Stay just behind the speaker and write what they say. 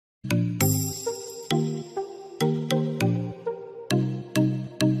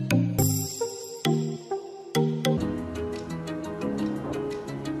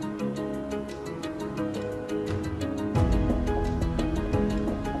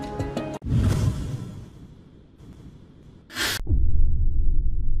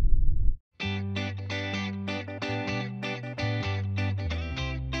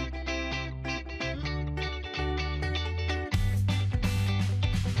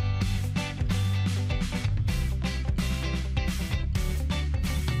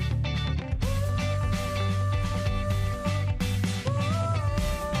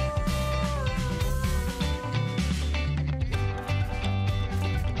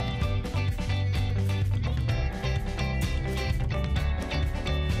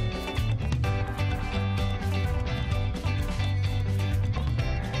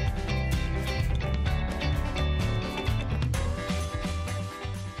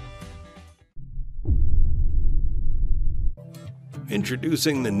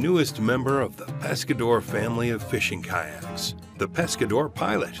Introducing the newest member of the Pescador family of fishing kayaks, the Pescador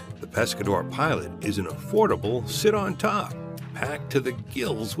Pilot. The Pescador Pilot is an affordable sit-on-top, packed to the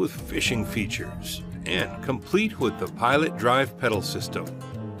gills with fishing features, and complete with the Pilot Drive pedal system.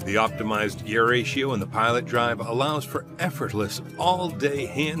 The optimized gear ratio in the Pilot Drive allows for effortless, all-day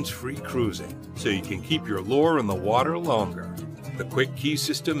hands-free cruising, so you can keep your lure in the water longer. The quick key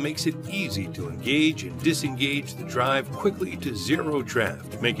system makes it easy to engage and disengage the drive quickly to zero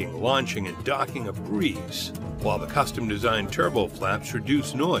draft, making launching and docking a breeze, while the custom-designed turbo flaps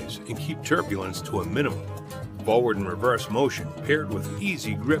reduce noise and keep turbulence to a minimum. Forward and reverse motion paired with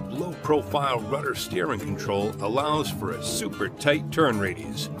easy grip, low-profile rudder steering control allows for a super tight turn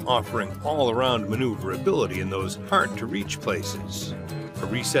radius, offering all-around maneuverability in those hard-to-reach places. A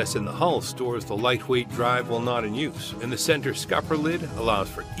recess in the hull stores the lightweight drive while not in use, and the center scupper lid allows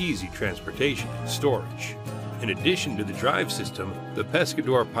for easy transportation and storage. In addition to the drive system, the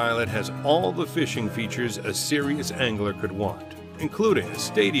Pescador Pilot has all the fishing features a serious angler could want, including a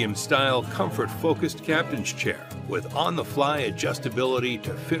stadium-style comfort-focused captain's chair with on-the-fly adjustability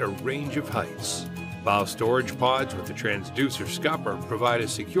to fit a range of heights. Bow storage pods with the transducer scupper provide a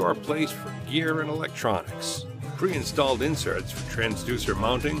secure place for gear and electronics. Pre-installed inserts for transducer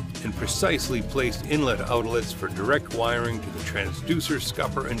mounting and precisely placed inlet outlets for direct wiring to the transducer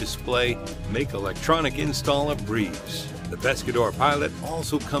scupper and display make electronic install a breeze. The Pescador Pilot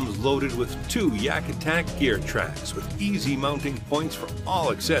also comes loaded with 2 Yak Attack gear tracks with easy mounting points for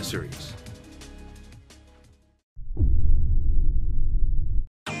all accessories.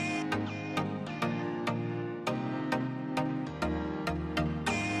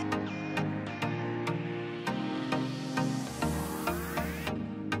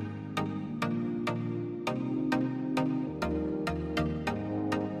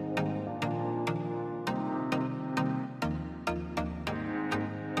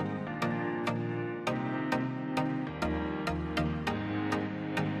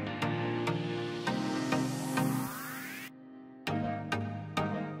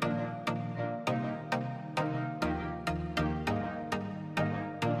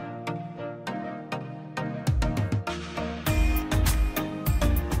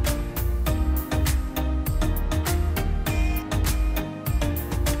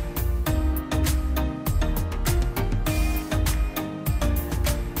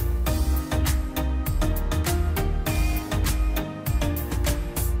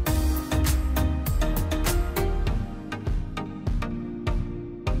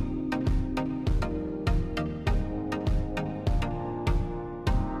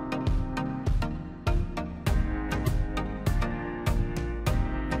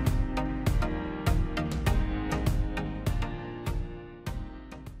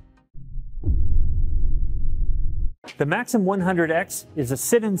 The Maxim 100X is a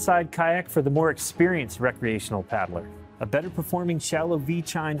sit-inside kayak for the more experienced recreational paddler. A better performing shallow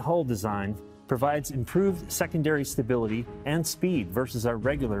V-chine hull design provides improved secondary stability and speed versus our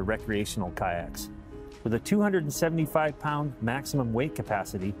regular recreational kayaks. With a 275-pound maximum weight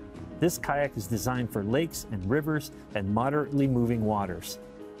capacity, this kayak is designed for lakes and rivers and moderately moving waters.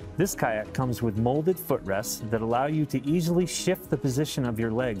 This kayak comes with molded footrests that allow you to easily shift the position of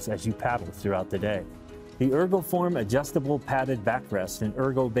your legs as you paddle throughout the day. The Ergoform adjustable padded backrest and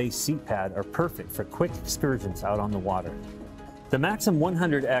ergo-based seat pad are perfect for quick excursions out on the water. The Maxim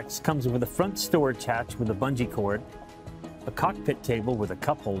 100X comes with a front storage hatch with a bungee cord, a cockpit table with a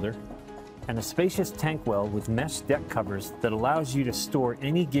cup holder, and a spacious tank well with mesh deck covers that allows you to store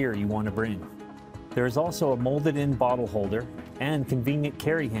any gear you want to bring. There is also a molded-in bottle holder and convenient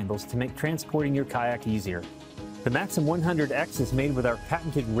carry handles to make transporting your kayak easier. The Maxim 100X is made with our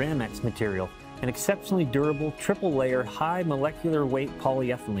patented Ramex material, an exceptionally durable triple-layer high molecular weight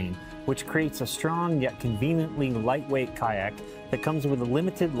polyethylene, which creates a strong yet conveniently lightweight kayak that comes with a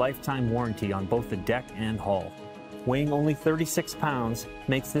limited lifetime warranty on both the deck and hull. Weighing only 36 pounds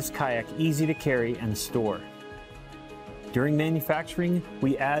makes this kayak easy to carry and store. During manufacturing,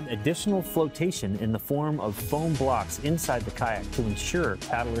 we add additional flotation in the form of foam blocks inside the kayak to ensure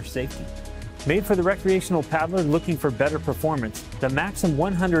paddler safety. Made for the recreational paddler looking for better performance, the Maxim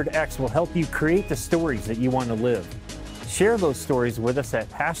 100X will help you create the stories that you want to live. Share those stories with us at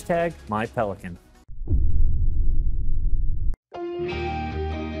 #MyPelican.